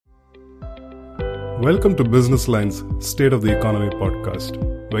Welcome to Businessline's State of the Economy podcast,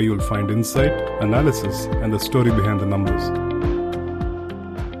 where you'll find insight, analysis, and the story behind the numbers.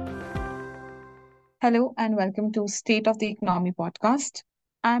 Hello and welcome to State of the Economy podcast.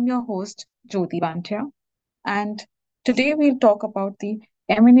 I'm your host, Jyoti Banthia, and today we'll talk about the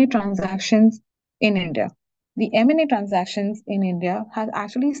M&A transactions in India. The M&A transactions in India has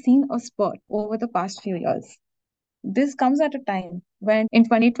actually seen a spurt over the past few years. This comes at a time when in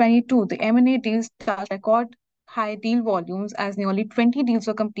 2022, the M&A deals touched record high deal volumes as nearly 20 deals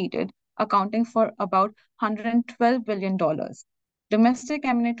were completed, accounting for about $112 billion. Domestic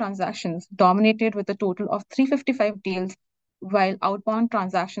M&A transactions dominated with a total of 355 deals, while outbound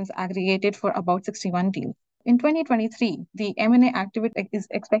transactions aggregated for about 61 deals. In 2023, the M&A activity is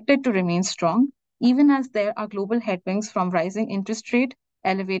expected to remain strong, even as there are global headwinds from rising interest rate,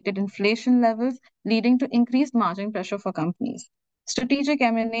 elevated inflation levels, leading to increased margin pressure for companies. Strategic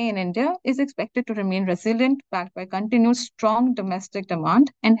M&A in India is expected to remain resilient, backed by continued strong domestic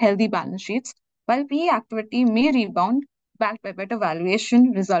demand and healthy balance sheets, while PE activity may rebound, backed by better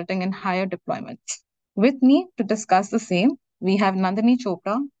valuation, resulting in higher deployments. With me to discuss the same, we have Nandini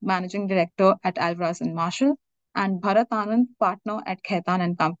Chopra, Managing Director at Alvarez Marsal, and Bharat Anand, Partner at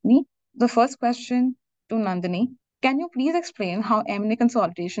Khaitan Co. The first question to Nandini: can you please explain how M&A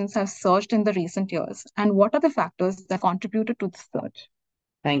consolidations have surged in the recent years, and what are the factors that contributed to this surge?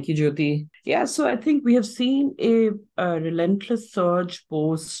 Thank you, Jyoti. Yeah, so I think we have seen a relentless surge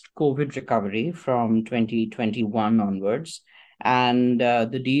post-COVID recovery from 2021 onwards. And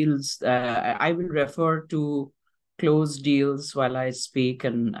the deals, I will refer to closed deals while I speak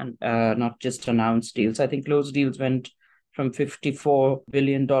and not just announced deals. I think closed deals went from $54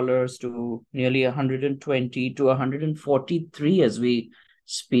 billion to nearly 120 to 143 as we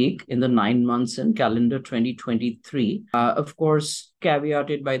speak in the 9 months in calendar 2023. Of course,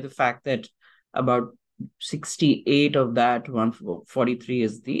 caveated by the fact that about 68 of that 143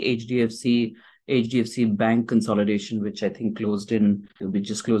 is the HDFC Bank consolidation, which I think will be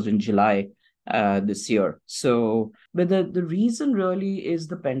just closed in July this year. So, but the reason really is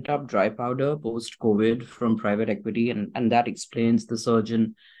the pent-up dry powder post-COVID from private equity, and that explains the surge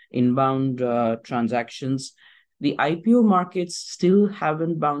in inbound transactions. The IPO markets still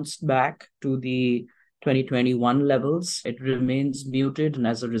haven't bounced back to the 2021 levels. It remains muted, and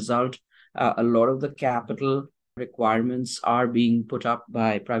as a result, a lot of the capital requirements are being put up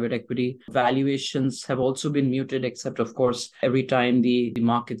by private equity. Valuations have also been muted, except, of course, every time the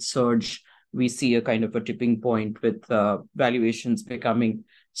markets surge, we see a kind of a tipping point with valuations becoming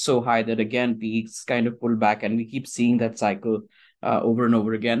so high that, again, peaks kind of pull back, and we keep seeing that cycle over and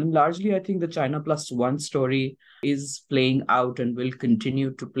over again. And largely, I think the China plus one story is playing out and will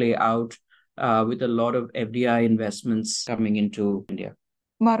continue to play out with a lot of FDI investments coming into India.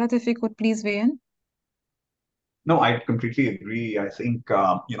 Bharat, if you could please weigh in. No, I completely agree. I think,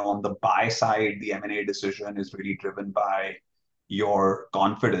 on the buy side, the M&A decision is really driven by your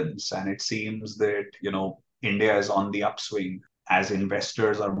confidence. And it seems that, India is on the upswing as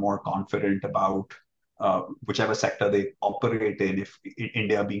investors are more confident about whichever sector they operate in, if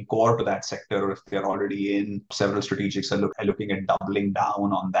India being core to that sector, or if they're already in. Several strategics are looking at doubling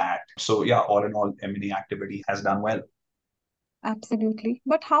down on that. So yeah, all in all, M&A activity has done well. Absolutely.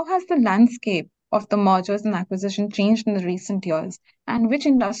 But how has the landscape of the mergers and acquisition changed in the recent years? And which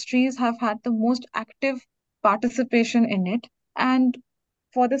industries have had the most active participation in it? And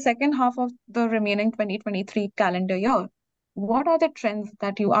for the second half of the remaining 2023 calendar year, what are the trends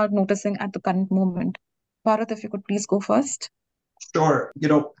that you are noticing at the current moment? Bharat, if you could please go first. Sure.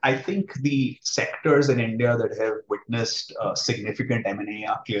 I think the sectors in India that have witnessed significant M&A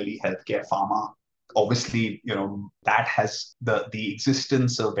are clearly healthcare, pharma. Obviously, that has the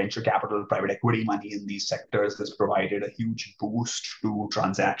existence of venture capital, private equity money in these sectors has provided a huge boost to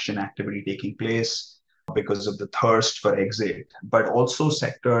transaction activity taking place because of the thirst for exit. But also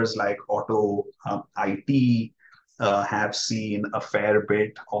sectors like auto, IT have seen a fair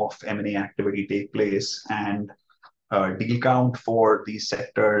bit of M&A activity take place, and deal count for these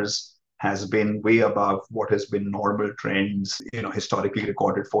sectors has been way above what has been normal trends, historically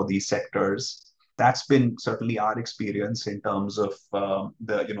recorded for these sectors. That's been certainly our experience in terms of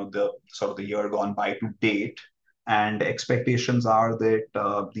the sort of the year gone by to date. And expectations are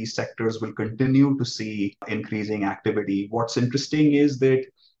that these sectors will continue to see increasing activity. What's interesting is that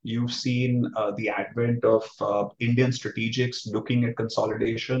you've seen the advent of Indian strategics looking at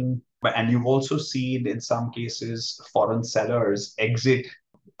consolidation, and you've also seen in some cases foreign sellers exit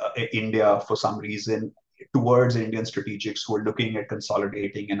India for some reason towards Indian strategics who are looking at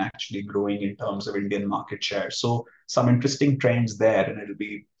consolidating and actually growing in terms of Indian market share. So some interesting trends there, and it'll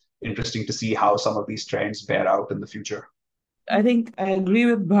be interesting to see how some of these trends bear out in the future. I think I agree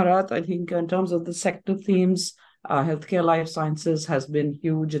with Bharat. I think in terms of the sector themes, healthcare life sciences has been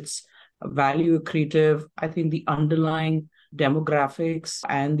huge. It's value accretive. I think the underlying demographics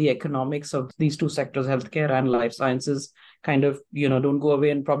and the economics of these two sectors, healthcare and life sciences, kind of, don't go away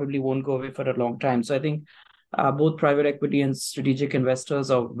and probably won't go away for a long time. So I think both private equity and strategic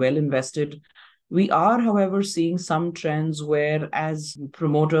investors are well invested. We are, however, seeing some trends where as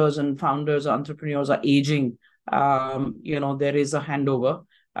promoters and founders, entrepreneurs are aging, there is a handover.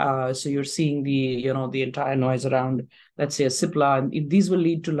 So you're seeing the entire noise around, let's say, a Cipla, and these will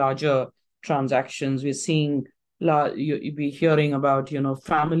lead to larger transactions. We're seeing, you'll be hearing about,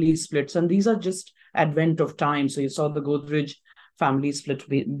 family splits, and these are just advent of time. So you saw the Godrej family split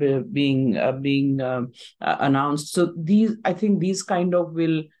being announced. So I think these kind of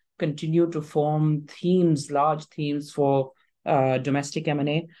will continue to form themes, large themes for domestic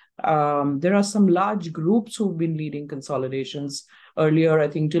M&A. There are some large groups who've been leading consolidations. Earlier, I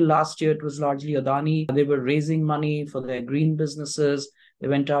think till last year, it was largely Adani. They were raising money for their green businesses. They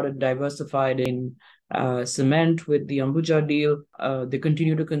went out and diversified in cement with the Ambuja deal. They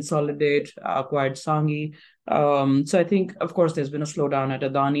continue to consolidate, acquired Sanghi. So I think, of course, there's been a slowdown at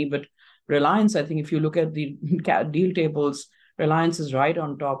Adani, but Reliance, I think if you look at the deal tables, Reliance is right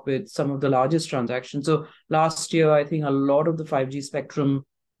on top with some of the largest transactions. So last year, I think a lot of the 5G spectrum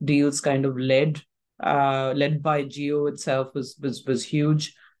deals kind of led by Jio itself was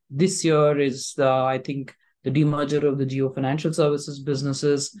huge. This year is I think the demerger of the Jio financial services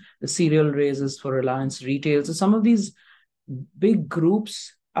businesses, the serial raises for Reliance Retail. So some of these big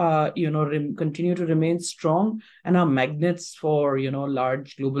groups continue to remain strong and are magnets for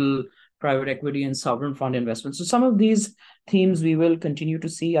large global private equity and sovereign fund investments. So some of these themes we will continue to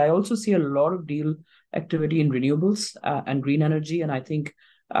see. I also see a lot of deal activity in renewables and green energy, and I think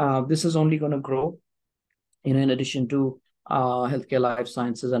this is only going to grow. In addition to healthcare, life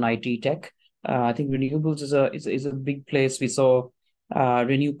sciences, and IT tech, I think renewables is a big place. We saw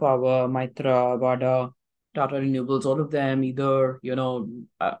Renew Power, Maitra, Vada, Tata Renewables, all of them either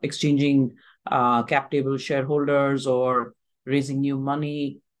exchanging cap table shareholders or raising new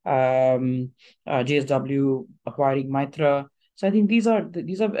money. JSW acquiring Maitra. So I think these are,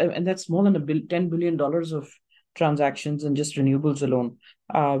 and that's more than $10 billion of transactions in just renewables alone.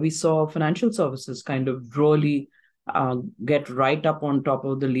 We saw financial services kind of really get right up on top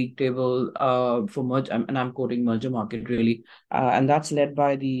of the league table for merge, and I'm quoting merger market really, and that's led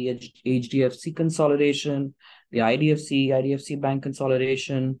by the HDFC consolidation, the IDFC Bank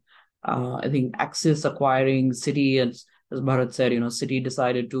consolidation. I think Axis acquiring Citi, and as Bharat said, Citi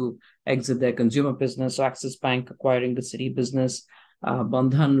decided to exit their consumer business. So Axis Bank acquiring the Citi business,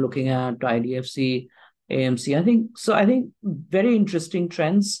 Bandhan looking at IDFC, AMC. I think very interesting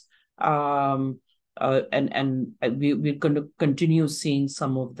trends. And we're going to continue seeing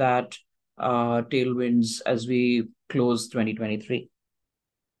some of that tailwinds as we close 2023.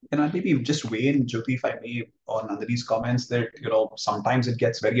 And I maybe just weigh in, Jyoti, if I may, on Nandini's comments that, sometimes it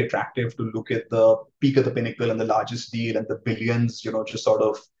gets very attractive to look at the peak of the pinnacle and the largest deal and the billions, just sort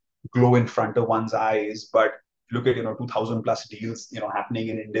of glow in front of one's eyes. But look at, 2000 plus deals, happening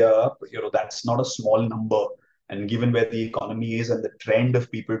in India, that's not a small number. And given where the economy is and the trend of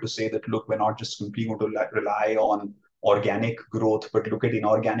people to say that, look, we're not just simply going to rely on organic growth, but look at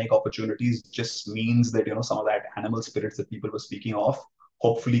inorganic opportunities, just means that, some of that animal spirits that people were speaking of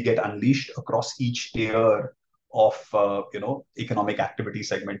hopefully get unleashed across each tier of economic activity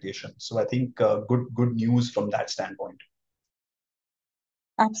segmentation. So I think good news from that standpoint.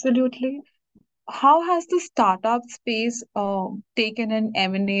 Absolutely. How has the startup space taken in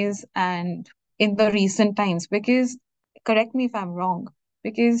M&As and in the recent times? Because, correct me if I'm wrong,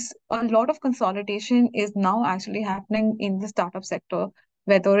 because a lot of consolidation is now actually happening in the startup sector,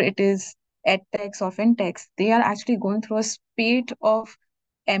 whether it is edtechs or fintechs. They are actually going through a spate of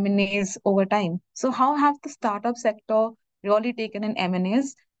M&As over time. So how have the startup sector really taken in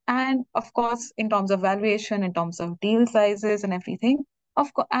M&As? And of course, in terms of valuation, in terms of deal sizes and everything,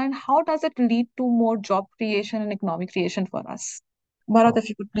 of course, and how does it lead to more job creation and economic creation for us? Bharat, if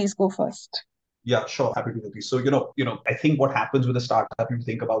you could please go first. Yeah, sure. Happy to do this. So, I think what happens with a startup, if you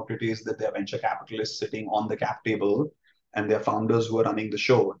think about it, is that there are venture capitalists sitting on the cap table and there are founders who are running the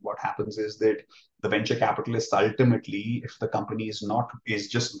show. What happens is that the venture capitalists ultimately, if the company is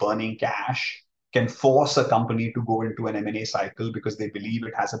just burning cash, can force a company to go into an M&A cycle because they believe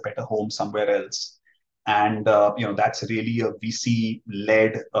it has a better home somewhere else. And that's really a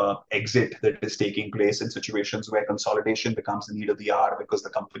VC-led exit that is taking place in situations where consolidation becomes the need of the hour because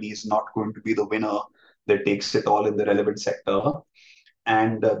the company is not going to be the winner that takes it all in the relevant sector.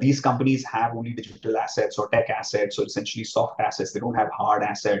 And these companies have only digital assets or tech assets, or essentially soft assets. They don't have hard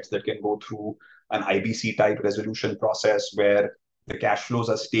assets that can go through an IBC type resolution process where the cash flows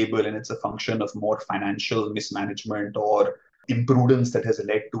are stable and it's a function of more financial mismanagement or imprudence that has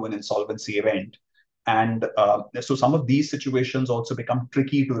led to an insolvency event. And so some of these situations also become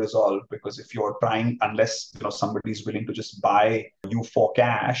tricky to resolve, because if you're trying, unless somebody is willing to just buy you for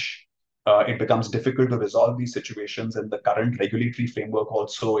cash, it becomes difficult to resolve these situations. And the current regulatory framework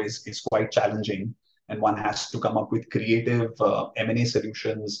also is quite challenging. And one has to come up with creative M&A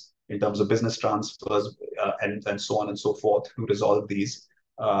solutions in terms of business transfers and so on and so forth to resolve these.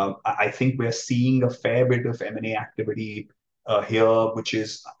 I think we're seeing a fair bit of M&A activity here, which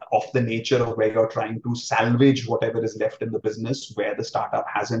is of the nature of where you're trying to salvage whatever is left in the business, where the startup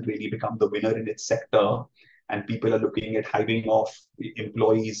hasn't really become the winner in its sector, and people are looking at hiving off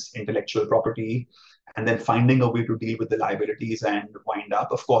employees' intellectual property, and then finding a way to deal with the liabilities and wind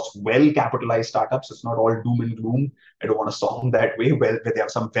up. Of course, well-capitalized startups, it's not all doom and gloom. I don't want to sound that way. Well, there are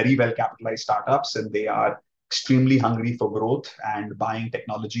some very well-capitalized startups, and they are extremely hungry for growth and buying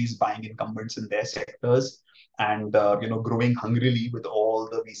technologies, buying incumbents in their sectors, and growing hungrily with all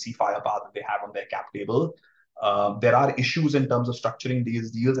the VC firepower that they have on their cap table. There are issues in terms of structuring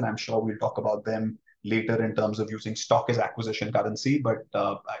these deals, and I'm sure we'll talk about them later in terms of using stock as acquisition currency, but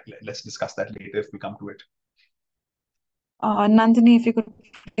let's discuss that later if we come to it. Nandini, if you could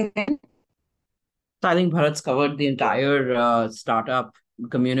please begin. So I think Bharat's covered the entire startup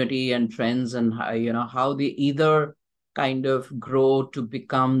community and trends, and how they either kind of grow to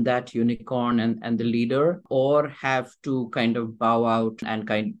become that unicorn and the leader, or have to kind of bow out and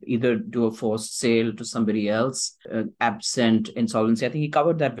either do a forced sale to somebody else, absent insolvency. I think he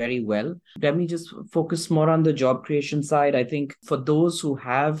covered that very well. Let me just focus more on the job creation side. I think for those who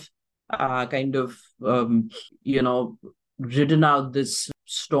have ridden out this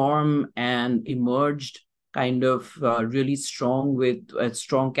storm and emerged really strong with a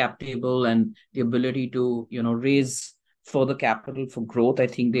strong cap table and the ability to raise further capital for growth, I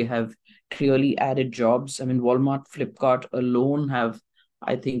think they have clearly added jobs. I mean, Walmart, Flipkart alone have,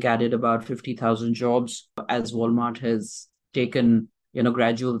 I think, added about 50,000 jobs, as Walmart has taken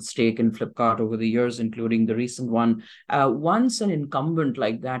gradual stake in Flipkart over the years, including the recent one. Once an incumbent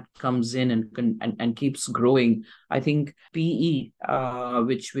like that comes in and keeps growing, I think PE,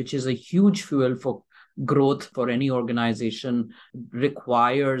 which is a huge fuel for growth for any organization,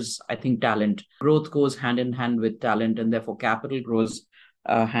 requires, I think, talent. Growth goes hand in hand with talent, and therefore capital grows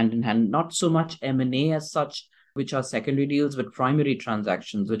hand in hand. Not so much M&A as such, which are secondary deals, but primary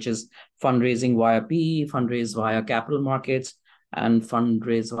transactions, which is fundraising via PE, fundraise via capital markets, and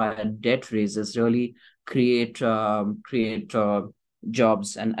fundraise via debt raises, really create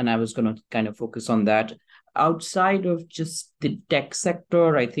jobs. And I was going to kind of focus on that. Outside of just the tech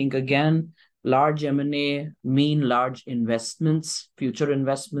sector, I think, again, large M&A mean large investments, future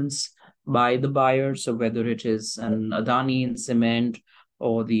investments by the buyer. So whether it is an Adani in cement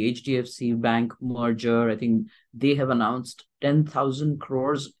or the HDFC Bank merger, I think they have announced 10,000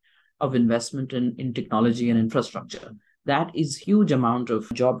 crores of investment in technology and infrastructure. That is huge amount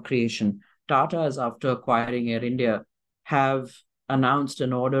of job creation. Tata's, after acquiring Air India, have announced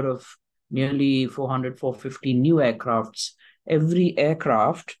an order of nearly 450 new aircrafts. Every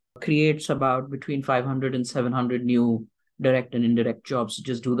aircraft creates about between 500 and 700 new direct and indirect jobs. So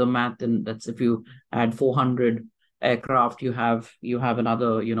just do the math, and that's if you add 400 aircraft, you have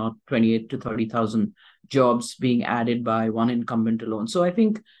another 28 to 30,000 jobs being added by one incumbent alone. So I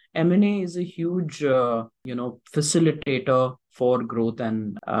think M&A is a huge facilitator for growth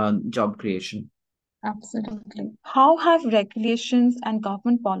and job creation. Absolutely. How have regulations and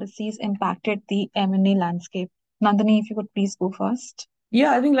government policies impacted the M&A landscape? Nandini, if you could please go first.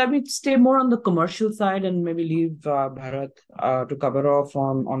 Yeah, I think let me stay more on the commercial side and maybe leave Bharat to cover off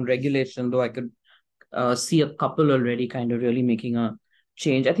on regulation, though I could see a couple already kind of really making a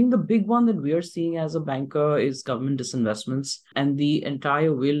change. I think the big one that we are seeing as a banker is government disinvestments and the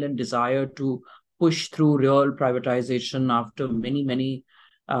entire will and desire to push through real privatization after many, many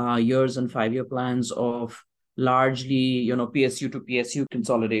years and 5-year plans of largely, PSU to PSU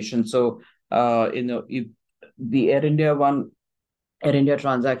consolidation. So, if the Air India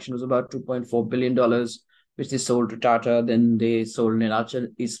transaction was about $2.4 billion, which they sold to Tata. Then they sold Neelachal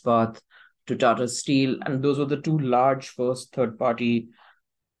Ispat to Tata Steel. And those were the two large first third-party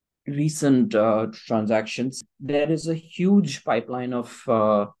recent transactions. There is a huge pipeline of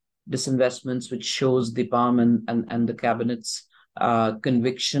disinvestments, which shows the palm and the cabinet's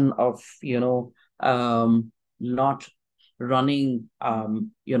conviction of, not running,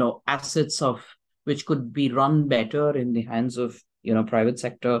 assets of which could be run better in the hands of private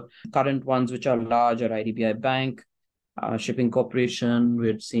sector. Current ones which are large are IDBI Bank, Shipping Corporation.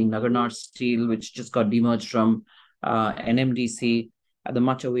 We're seeing Nagarnar Steel, which just got demerged from NMDC, the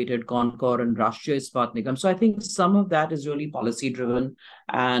much awaited Concor and Rashtriya Ispat Nigam. So I think some of that is really policy driven.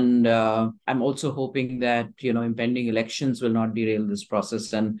 And I'm also hoping that, impending elections will not derail this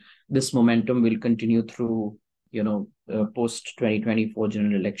process, and this momentum will continue through, post 2024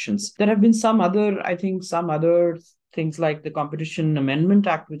 general elections. There have been some other things like the Competition Amendment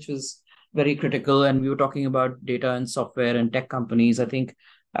Act, which was very critical. And we were talking about data and software and tech companies. I think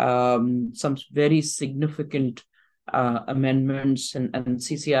some very significant amendments, and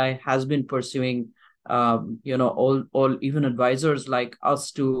CCI has been pursuing, all even advisors like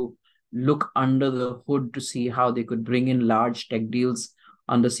us to look under the hood to see how they could bring in large tech deals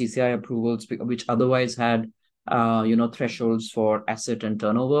under CCI approvals, which otherwise had, thresholds for asset and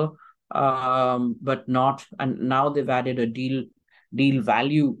turnover, but not. And now they've added a deal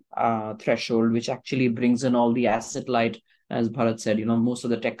value threshold, which actually brings in all the asset light. As Bharat said, most of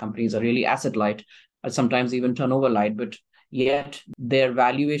the tech companies are really asset light, sometimes even turnover light, but yet their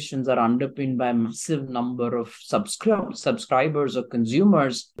valuations are underpinned by a massive number of subscribers or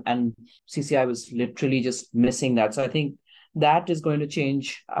consumers, and CCI was literally just missing that. So I think that is going to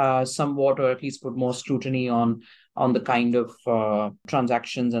change somewhat, or at least put more scrutiny on the kind of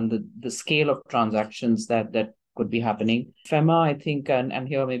transactions and the scale of transactions that could be happening. FEMA, I think, and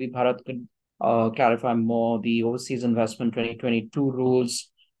here maybe Bharat could clarify more, the Overseas Investment 2022 rules.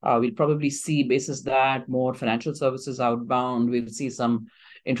 We'll probably see, basis that, more financial services outbound. We'll see some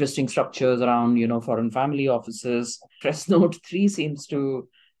interesting structures around, foreign family offices. Press Note 3 seems to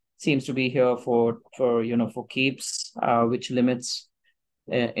be here for keeps, which limits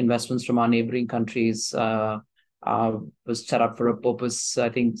investments from our neighboring countries. Was set up for a purpose. I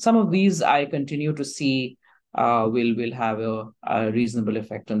think some of these I continue to see will have a reasonable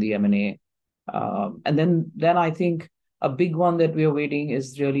effect on the M&A. And then I think a big one that we are waiting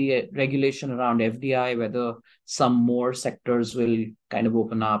is really a regulation around FDI, whether some more sectors will kind of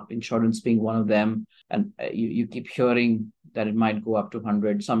open up, insurance being one of them. And you keep hearing that it might go up to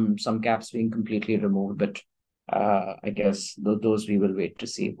 100, some caps being completely removed. But I guess those we will wait to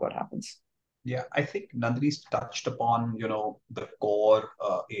see what happens. Yeah, I think Nandini's touched upon, the core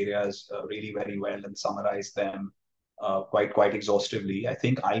areas really very well and summarized them quite exhaustively. I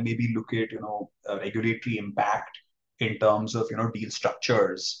think I'll maybe look at, regulatory impact in terms of, deal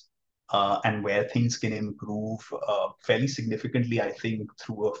structures and where things can improve fairly significantly, I think,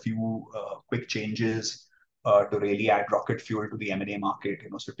 through a few quick changes to really add rocket fuel to the M&A market.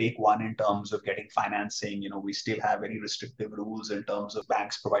 So take one in terms of getting financing. We still have very restrictive rules in terms of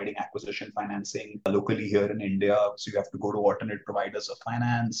banks providing acquisition financing locally here in India. So you have to go to alternate providers of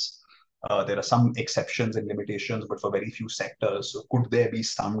finance. There are some exceptions and limitations, but for very few sectors. So could there be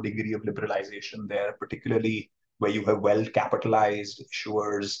some degree of liberalization there, particularly where you have well-capitalized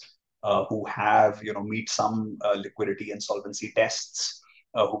issuers who have, meet some liquidity and solvency tests,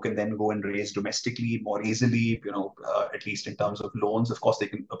 who can then go and raise domestically more easily, at least in terms of loans. Of course, they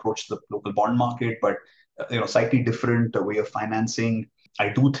can approach the local bond market, but, slightly different way of financing. I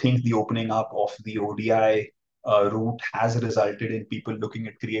do think the opening up of the ODI route has resulted in people looking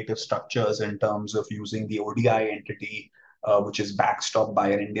at creative structures in terms of using the ODI entity, which is backstopped by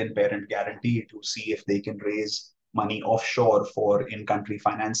an Indian parent guarantee, to see if they can raise money offshore for in-country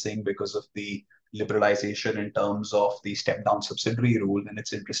financing because of the liberalization in terms of the step-down subsidiary rule. And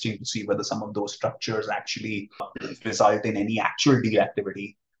it's interesting to see whether some of those structures actually result in any actual deal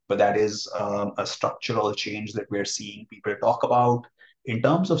activity. But that is a structural change that we're seeing people talk about. In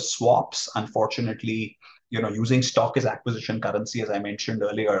terms of swaps, unfortunately, using stock as acquisition currency, as I mentioned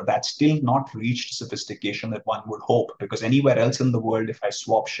earlier, that's still not reached sophistication that one would hope, because anywhere else in the world, if I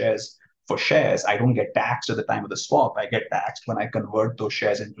swap shares for shares, I don't get taxed at the time of the swap. I get taxed when I convert those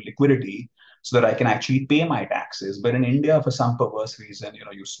shares into liquidity so that I can actually pay my taxes. But in India, for some perverse reason,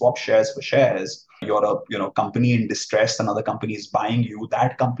 you swap shares for shares. You're a company in distress, another company is buying you.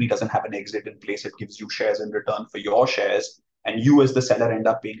 That company doesn't have an exit in place. It gives you shares in return for your shares, and you as the seller end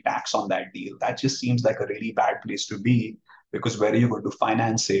up paying tax on that deal. That just seems like a really bad place to be, because where are you going to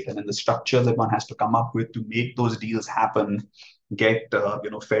finance it? And then the structure that one has to come up with to make those deals happen get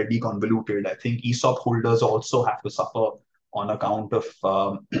fairly convoluted. I think ESOP holders also have to suffer on account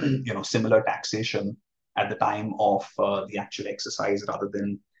of similar taxation at the time of the actual exercise rather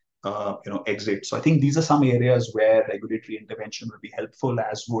than exit. So I think these are some areas where regulatory intervention would be helpful,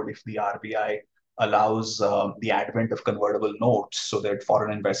 as would if the RBI allows the advent of convertible notes so that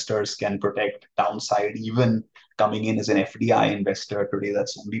foreign investors can protect downside even coming in as an FDI investor. Today,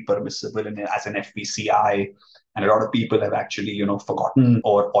 that's only permissible as an FVCI. And a lot of people have actually, forgotten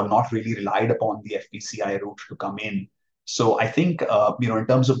or not really relied upon the FPCI route to come in. So I think, in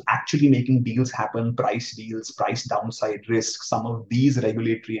terms of actually making deals happen, price deals, price downside risk, some of these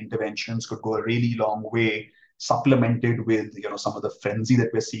regulatory interventions could go a really long way, supplemented with, some of the frenzy that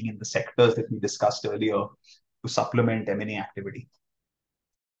we're seeing in the sectors that we discussed earlier to supplement M&A activity.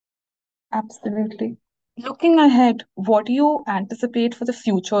 Absolutely. Looking ahead, what do you anticipate for the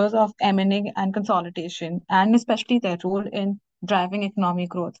futures of M&A and consolidation, and especially their role in driving economic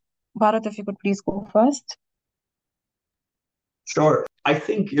growth? Bharat, if you could please go first. Sure. I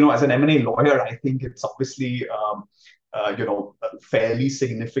think, as an M&A lawyer, I think it's obviously, fairly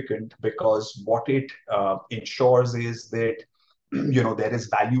significant because what it ensures is that, there is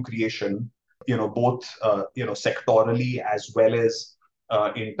value creation, both, sectorally as well as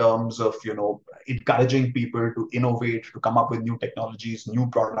in terms of, encouraging people to innovate, to come up with new technologies, new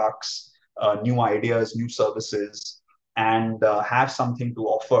products, new ideas, new services, and have something to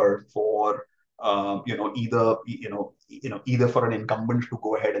offer for either for an incumbent to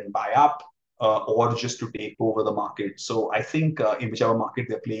go ahead and buy up, or just to take over the market. So I think in whichever market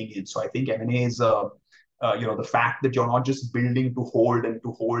they're playing in. So I think M&A is the fact that you're not just building to hold and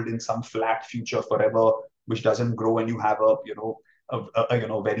to hold in some flat future forever, which doesn't grow, and you have a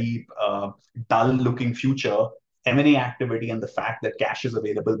very dull looking future. M&A activity and the fact that cash is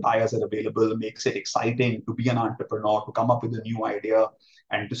available, buyers are available, makes it exciting to be an entrepreneur, to come up with a new idea,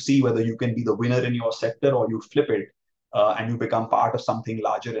 and to see whether you can be the winner in your sector or you flip it, and you become part of something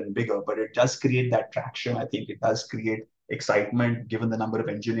larger and bigger. But it does create that traction. I think it does create excitement given the number of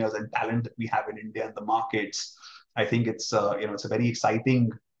engineers and talent that we have in India and the markets. I think it's it's a very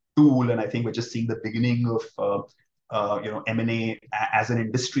exciting tool, and I think we're just seeing the beginning of M&A as an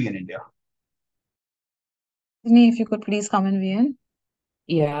industry in India. Nandini, if you could please come and weigh in.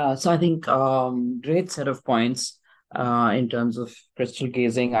 Yeah, so I think great set of points in terms of crystal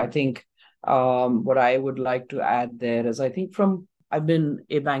gazing. I think what I would like to add there is I think I've been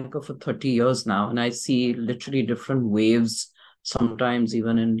a banker for 30 years now, and I see literally different waves, sometimes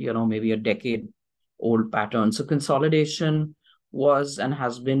even in, maybe a decade old pattern. So consolidation was and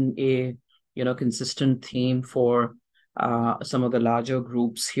has been a, consistent theme for some of the larger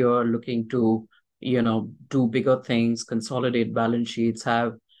groups here looking to, do bigger things, consolidate balance sheets,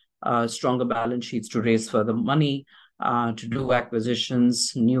 have stronger balance sheets to raise further money, to do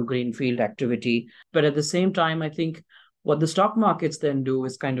acquisitions, new greenfield activity. But at the same time, I think what the stock markets then do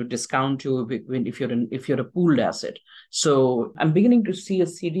is kind of discount you if you're a pooled asset. So I'm beginning to see a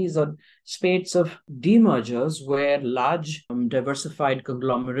series of spades of demergers where large diversified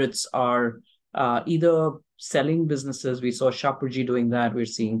conglomerates are either selling businesses. We saw Shapoorji doing that. We're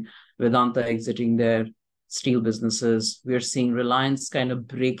seeing Vedanta exiting their steel businesses. We're seeing Reliance kind of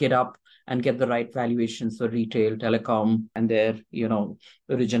break it up and get the right valuations for retail, telecom, and their,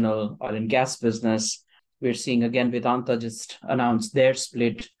 original oil and gas business. We're seeing, again, Vedanta just announced their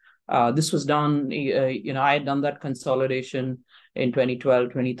split. This was done, I had done that consolidation in 2012,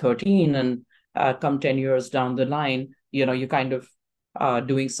 2013, and come 10 years down the line, you kind of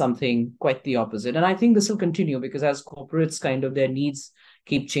doing something quite the opposite. And I think this will continue because as corporates kind of their needs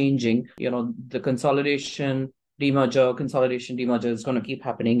keep changing, the consolidation, demerger is going to keep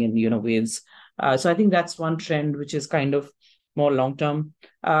happening in, waves. So I think that's one trend which is kind of more long-term.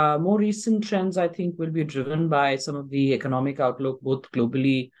 More recent trends, I think, will be driven by some of the economic outlook, both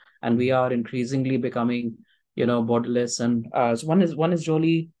globally, and we are increasingly becoming, borderless. And so one is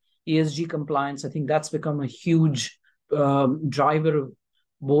really ESG compliance. I think that's become a huge driver of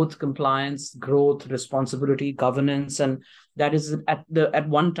both compliance, growth, responsibility, governance, and that is at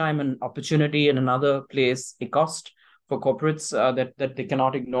one time an opportunity, and another place a cost for corporates that they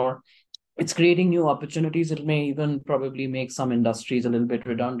cannot ignore. It's creating new opportunities. It may even probably make some industries a little bit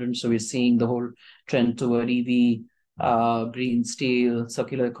redundant. So we're seeing the whole trend toward EV, green steel,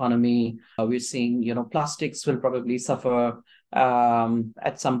 circular economy. We're seeing, plastics will probably suffer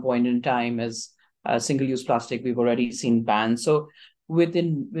at some point in time as single-use plastic. We've already seen bans. So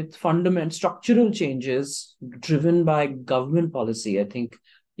with fundamental structural changes driven by government policy, I think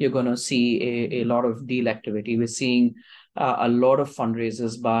you're going to see a lot of deal activity. We're seeing a lot of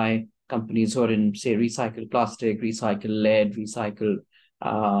fundraisers by companies who are in, say, recycled plastic, recycled lead, recycled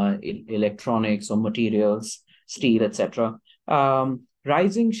electronics or materials, steel, etc.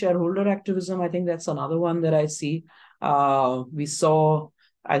 Rising shareholder activism, I think that's another one that I see. We saw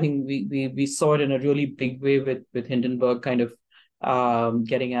it in a really big way with Hindenburg kind of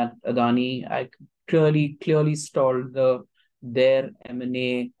getting at Adani. I clearly stalled their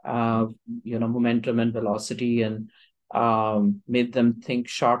M&A momentum and velocity, and made them think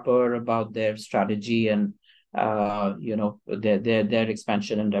sharper about their strategy and their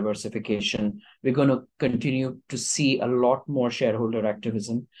expansion and diversification. We're going to continue to see a lot more shareholder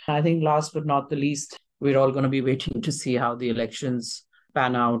activism. I think last but not the least, we're all going to be waiting to see how the elections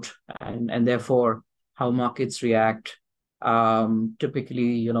pan out, and therefore how markets react.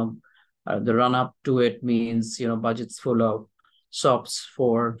 Typically, the run up to it means, budgets full of SOPs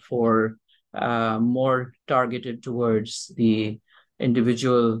for more targeted towards the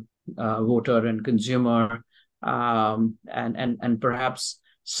individual voter and consumer, and perhaps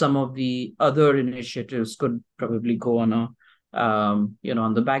some of the other initiatives could probably go on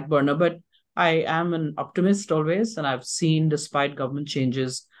on the back burner. But I am an optimist always, and I've seen, despite government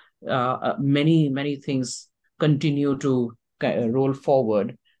changes, many things continue to roll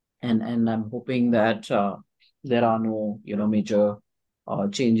forward, and I'm hoping that there are no major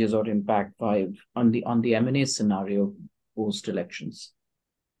changes or impact on the M&A scenario post elections.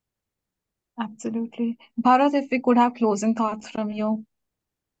 Absolutely. Bharat, if we could have closing thoughts from you.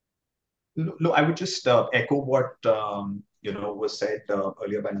 No, I would just echo what was said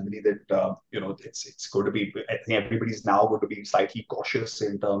earlier by Nandini, that it's going to be. I think everybody's now going to be slightly cautious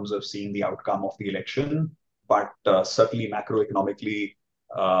in terms of seeing the outcome of the election, but certainly macroeconomically,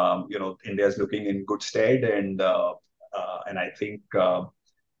 India is looking in good stead, and I think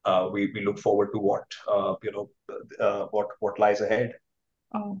we look forward to what lies ahead.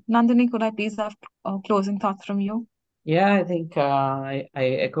 Nandini, could I please have closing thoughts from you? Yeah, I think I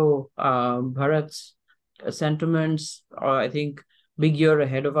echo Bharat's sentiments. I think big year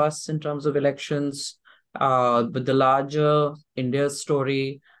ahead of us in terms of elections, but the larger India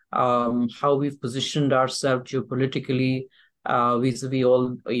story, how we've positioned ourselves geopolitically, vis-a-vis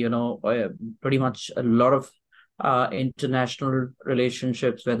all, pretty much a lot of international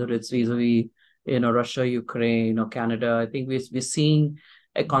relationships, whether it's vis-a-vis, Russia, Ukraine, or Canada. I think we're seeing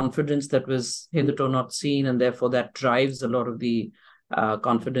a confidence that was hitherto not seen, and therefore that drives a lot of the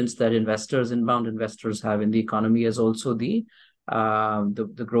confidence that inbound investors have in the economy, as also the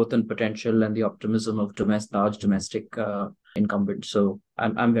growth and potential and the optimism of large domestic incumbents. So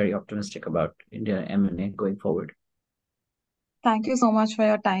I'm very optimistic about India M&A going forward. Thank you so much for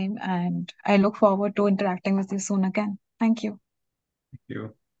your time, and I look forward to interacting with you soon again. Thank you. Thank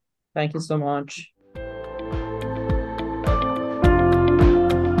you. Thank you so much.